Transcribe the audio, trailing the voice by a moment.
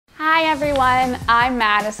Hi everyone, I'm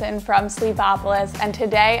Madison from Sleepopolis, and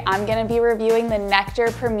today I'm going to be reviewing the Nectar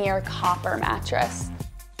Premier Copper mattress.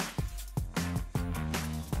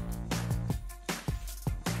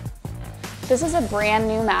 This is a brand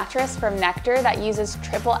new mattress from Nectar that uses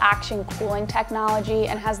triple action cooling technology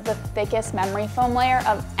and has the thickest memory foam layer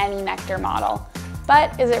of any Nectar model.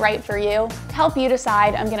 But is it right for you? To help you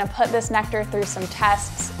decide, I'm going to put this Nectar through some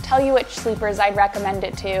tests, tell you which sleepers I'd recommend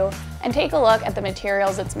it to, and take a look at the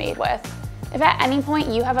materials it's made with. If at any point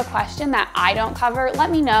you have a question that I don't cover, let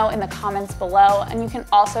me know in the comments below, and you can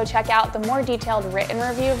also check out the more detailed written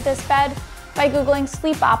review of this bed by Googling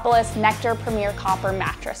Sleepopolis Nectar Premier Copper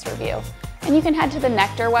Mattress Review. And you can head to the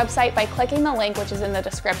Nectar website by clicking the link which is in the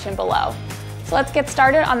description below. So let's get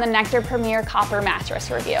started on the Nectar Premier Copper Mattress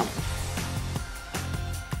Review.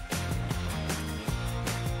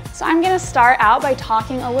 So I'm going to start out by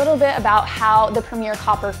talking a little bit about how the Premier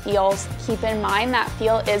Copper feels. Keep in mind that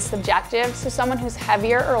feel is subjective, so someone who's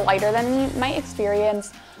heavier or lighter than me might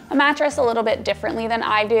experience a mattress a little bit differently than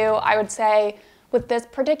I do. I would say with this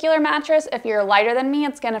particular mattress, if you're lighter than me,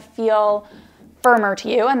 it's going to feel firmer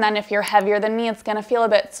to you, and then if you're heavier than me, it's going to feel a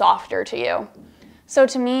bit softer to you. So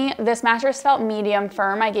to me, this mattress felt medium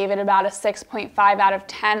firm. I gave it about a 6.5 out of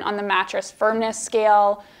 10 on the mattress firmness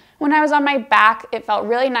scale. When I was on my back, it felt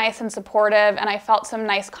really nice and supportive, and I felt some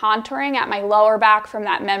nice contouring at my lower back from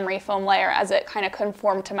that memory foam layer as it kind of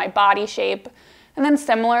conformed to my body shape. And then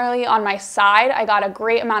similarly on my side, I got a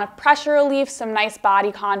great amount of pressure relief, some nice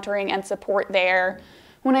body contouring and support there.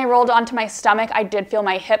 When I rolled onto my stomach, I did feel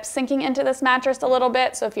my hips sinking into this mattress a little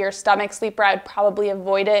bit, so if you're a stomach sleeper, I'd probably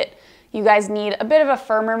avoid it. You guys need a bit of a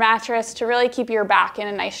firmer mattress to really keep your back in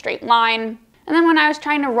a nice straight line. And then when I was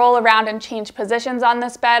trying to roll around and change positions on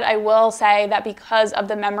this bed, I will say that because of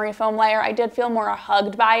the memory foam layer, I did feel more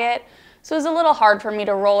hugged by it. So it was a little hard for me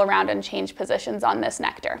to roll around and change positions on this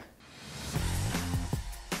Nectar.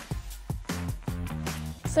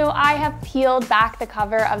 So I have peeled back the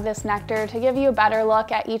cover of this Nectar to give you a better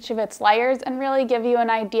look at each of its layers and really give you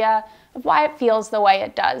an idea of why it feels the way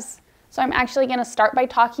it does. So I'm actually going to start by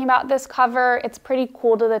talking about this cover. It's pretty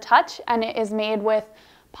cool to the touch, and it is made with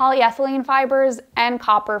polyethylene fibers and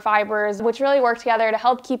copper fibers, which really work together to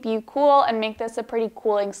help keep you cool and make this a pretty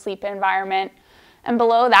cooling sleep environment. And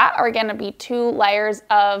below that are going to be 2 layers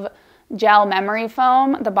of gel memory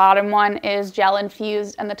foam. The bottom one is gel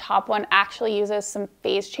infused, and the top one actually uses some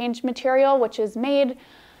phase change material, which is made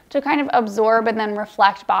to kind of absorb and then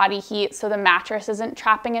reflect body heat, so the mattress isn't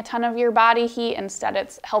trapping a ton of your body heat. Instead,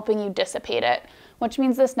 it's helping you dissipate it, which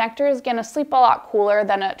means this Nectar is going to sleep a lot cooler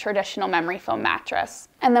than a traditional memory foam mattress.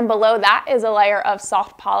 And then below that is a layer of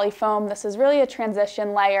soft poly foam. This is really a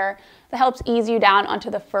transition layer that helps ease you down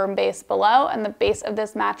onto the firm base below, and the base of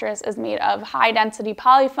this mattress is made of high density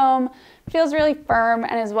poly foam. It feels really firm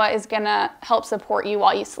and is what is going to help support you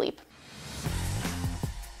while you sleep.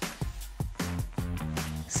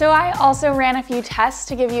 So I also ran a few tests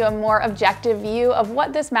to give you a more objective view of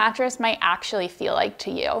what this mattress might actually feel like to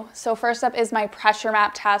you. So first up is my pressure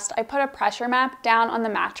map test. I put a pressure map down on the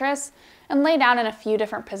mattress and lay down in a few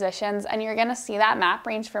different positions, and you're gonna see that map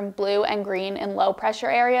range from blue and green in low pressure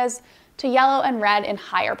areas to yellow and red in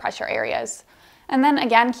higher pressure areas. And then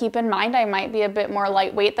again, keep in mind I might be a bit more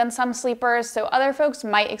lightweight than some sleepers, so other folks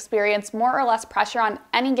might experience more or less pressure on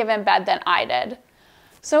any given bed than I did.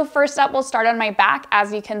 So first up, we'll start on my back.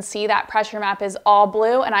 As you can see, that pressure map is all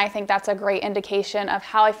blue, and I think that's a great indication of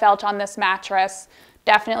how I felt on this mattress.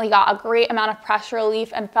 Definitely got a great amount of pressure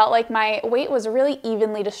relief and felt like my weight was really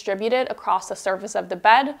evenly distributed across the surface of the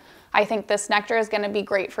bed. I think this Nectar is going to be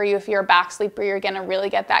great for you if you're a back sleeper. You're going to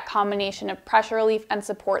really get that combination of pressure relief and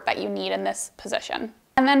support that you need in this position.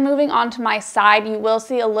 And then moving on to my side, you will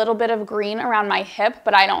see a little bit of green around my hip,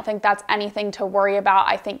 but I don't think that's anything to worry about.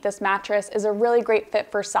 I think this mattress is a really great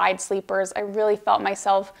fit for side sleepers. I really felt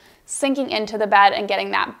myself sinking into the bed and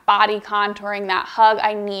getting that body contouring, that hug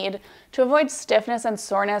I need to avoid stiffness and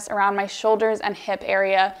soreness around my shoulders and hip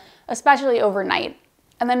area, especially overnight.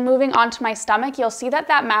 And then moving on to my stomach, you'll see that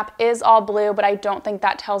that map is all blue, but I don't think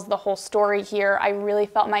that tells the whole story here. I really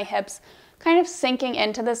felt my hips kind of sinking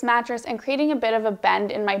into this mattress and creating a bit of a bend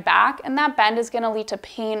in my back, and that bend is going to lead to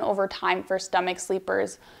pain over time for stomach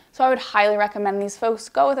sleepers. So I would highly recommend these folks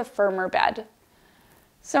go with a firmer bed.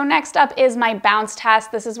 So next up is my bounce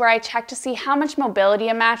test. This is where I check to see how much mobility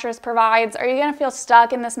a mattress provides. Are you going to feel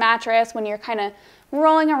stuck in this mattress when you're kind of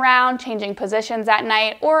rolling around, changing positions at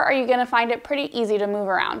night, or are you going to find it pretty easy to move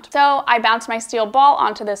around? So I bounced my steel ball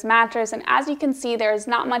onto this mattress, and as you can see, there is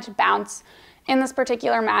not much bounce in this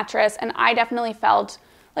particular mattress, and I definitely felt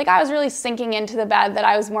like I was really sinking into the bed, that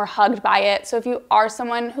I was more hugged by it. So if you are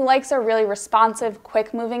someone who likes a really responsive,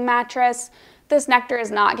 quick moving mattress, this Nectar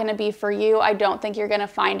is not gonna be for you. I don't think you're gonna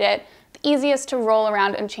find it the easiest to roll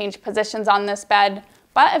around and change positions on this bed.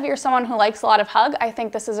 But if you're someone who likes a lot of hug, I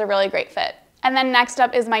think this is a really great fit. And then next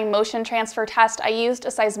up is my motion transfer test. I used a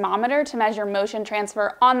seismometer to measure motion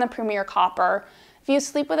transfer on the Premier Copper. If you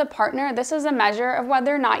sleep with a partner, this is a measure of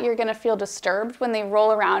whether or not you're gonna feel disturbed when they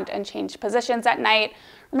roll around and change positions at night,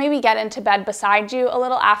 or maybe get into bed beside you a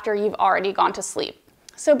little after you've already gone to sleep.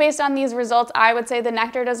 So based on these results, I would say the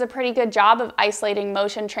Nectar does a pretty good job of isolating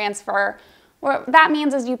motion transfer. What that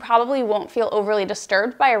means is you probably won't feel overly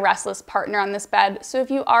disturbed by a restless partner on this bed. So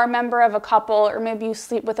if you are a member of a couple, or maybe you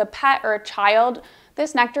sleep with a pet or a child,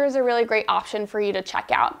 this Nectar is a really great option for you to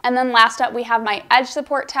check out. And then last up, we have my edge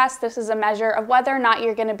support test. This is a measure of whether or not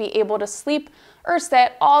you're gonna be able to sleep or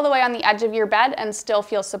sit all the way on the edge of your bed and still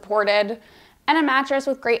feel supported. And a mattress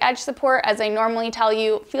with great edge support, as I normally tell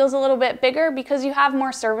you, feels a little bit bigger because you have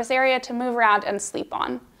more surface area to move around and sleep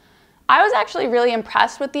on. I was actually really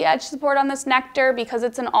impressed with the edge support on this Nectar because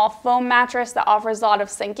it's an all foam mattress that offers a lot of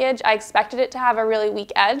sinkage. I expected it to have a really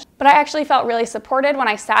weak edge, but I actually felt really supported when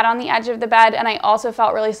I sat on the edge of the bed, and I also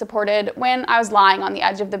felt really supported when I was lying on the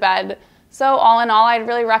edge of the bed. So all in all, I'd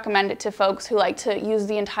really recommend it to folks who like to use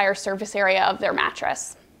the entire surface area of their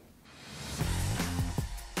mattress.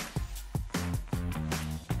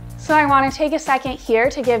 So I want to take a second here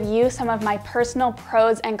to give you some of my personal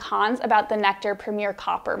pros and cons about the Nectar Premier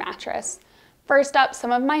Copper mattress. First up,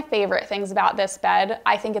 some of my favorite things about this bed.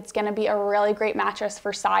 I think it's going to be a really great mattress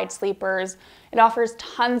for side sleepers. It offers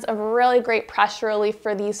tons of really great pressure relief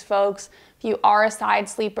for these folks. If you are a side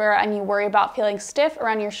sleeper and you worry about feeling stiff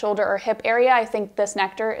around your shoulder or hip area, I think this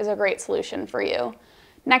Nectar is a great solution for you.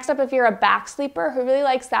 Next up, if you're a back sleeper who really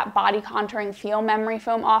likes that body contouring feel memory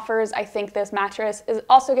foam offers, I think this mattress is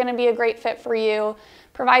also going to be a great fit for you.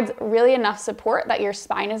 Provides really enough support that your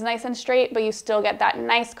spine is nice and straight, but you still get that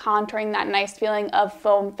nice contouring, that nice feeling of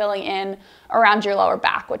foam filling in around your lower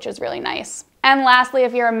back, which is really nice. And lastly,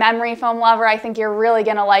 if you're a memory foam lover, I think you're really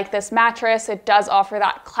gonna like this mattress. It does offer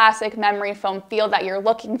that classic memory foam feel that you're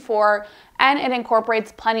looking for, and it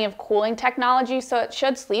incorporates plenty of cooling technology, so it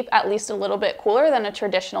should sleep at least a little bit cooler than a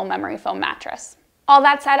traditional memory foam mattress. All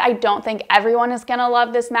that said, I don't think everyone is gonna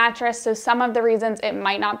love this mattress, so some of the reasons it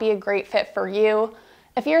might not be a great fit for you.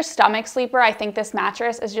 If you're a stomach sleeper, I think this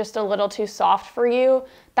mattress is just a little too soft for you.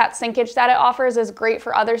 That sinkage that it offers is great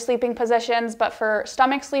for other sleeping positions, but for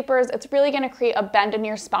stomach sleepers, it's really gonna create a bend in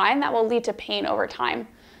your spine that will lead to pain over time.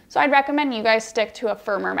 So I'd recommend you guys stick to a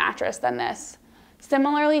firmer mattress than this.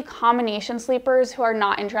 Similarly, combination sleepers who are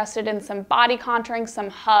not interested in some body contouring,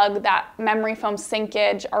 some hug, that memory foam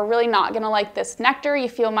sinkage, are really not gonna like this Nectar. You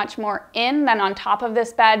feel much more in than on top of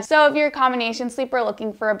this bed. So if you're a combination sleeper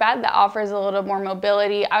looking for a bed that offers a little more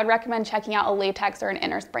mobility, I would recommend checking out a latex or an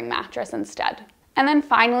inner spring mattress instead. And then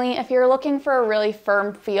finally, if you're looking for a really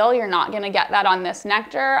firm feel, you're not gonna get that on this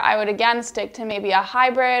Nectar. I would again stick to maybe a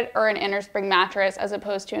hybrid or an inner spring mattress as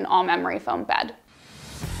opposed to an all memory foam bed.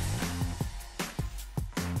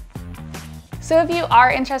 So if you are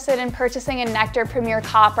interested in purchasing a Nectar Premier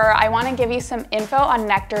Copper, I want to give you some info on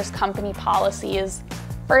Nectar's company policies.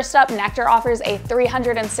 First up, Nectar offers a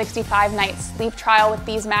 365-night sleep trial with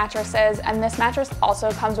these mattresses, and this mattress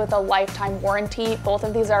also comes with a lifetime warranty. Both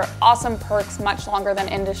of these are awesome perks, much longer than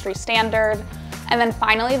industry standard. And then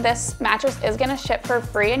finally, this mattress is going to ship for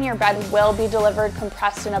free, and your bed will be delivered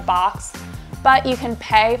compressed in a box. But you can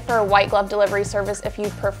pay for a white glove delivery service if you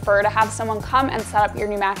prefer to have someone come and set up your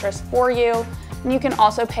new mattress for you. And you can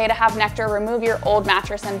also pay to have Nectar remove your old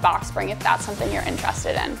mattress and box spring if that's something you're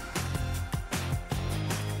interested in.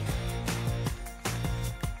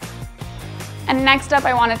 And next up,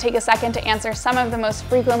 I want to take a second to answer some of the most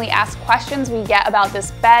frequently asked questions we get about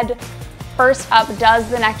this bed. First up, does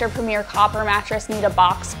the Nectar Premier Copper mattress need a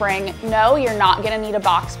box spring? No, you're not gonna need a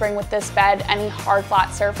box spring with this bed. Any hard,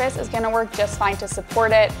 flat surface is gonna work just fine to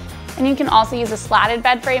support it. And you can also use a slatted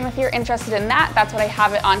bed frame if you're interested in that. That's what I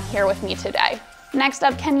have it on here with me today. Next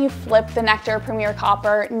up, can you flip the Nectar Premier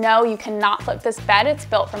Copper? No, you cannot flip this bed. It's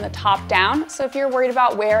built from the top down. So if you're worried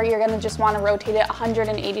about wear, you're gonna just wanna rotate it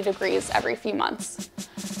 180 degrees every few months.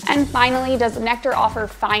 And finally, does Nectar offer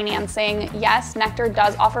financing? Yes, Nectar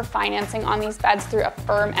does offer financing on these beds through a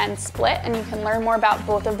firm and split, and you can learn more about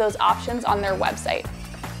both of those options on their website.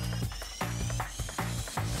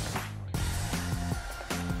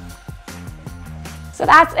 So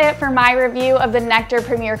that's it for my review of the Nectar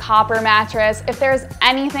Premier Copper mattress. If there's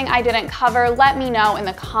anything I didn't cover, let me know in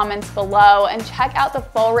the comments below, and check out the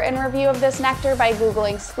full written review of this Nectar by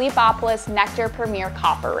Googling Sleepopolis Nectar Premier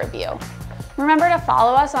Copper review. Remember to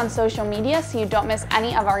follow us on social media so you don't miss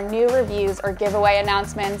any of our new reviews or giveaway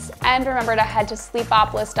announcements, and remember to head to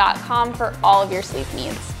sleepopolis.com for all of your sleep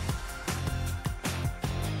needs.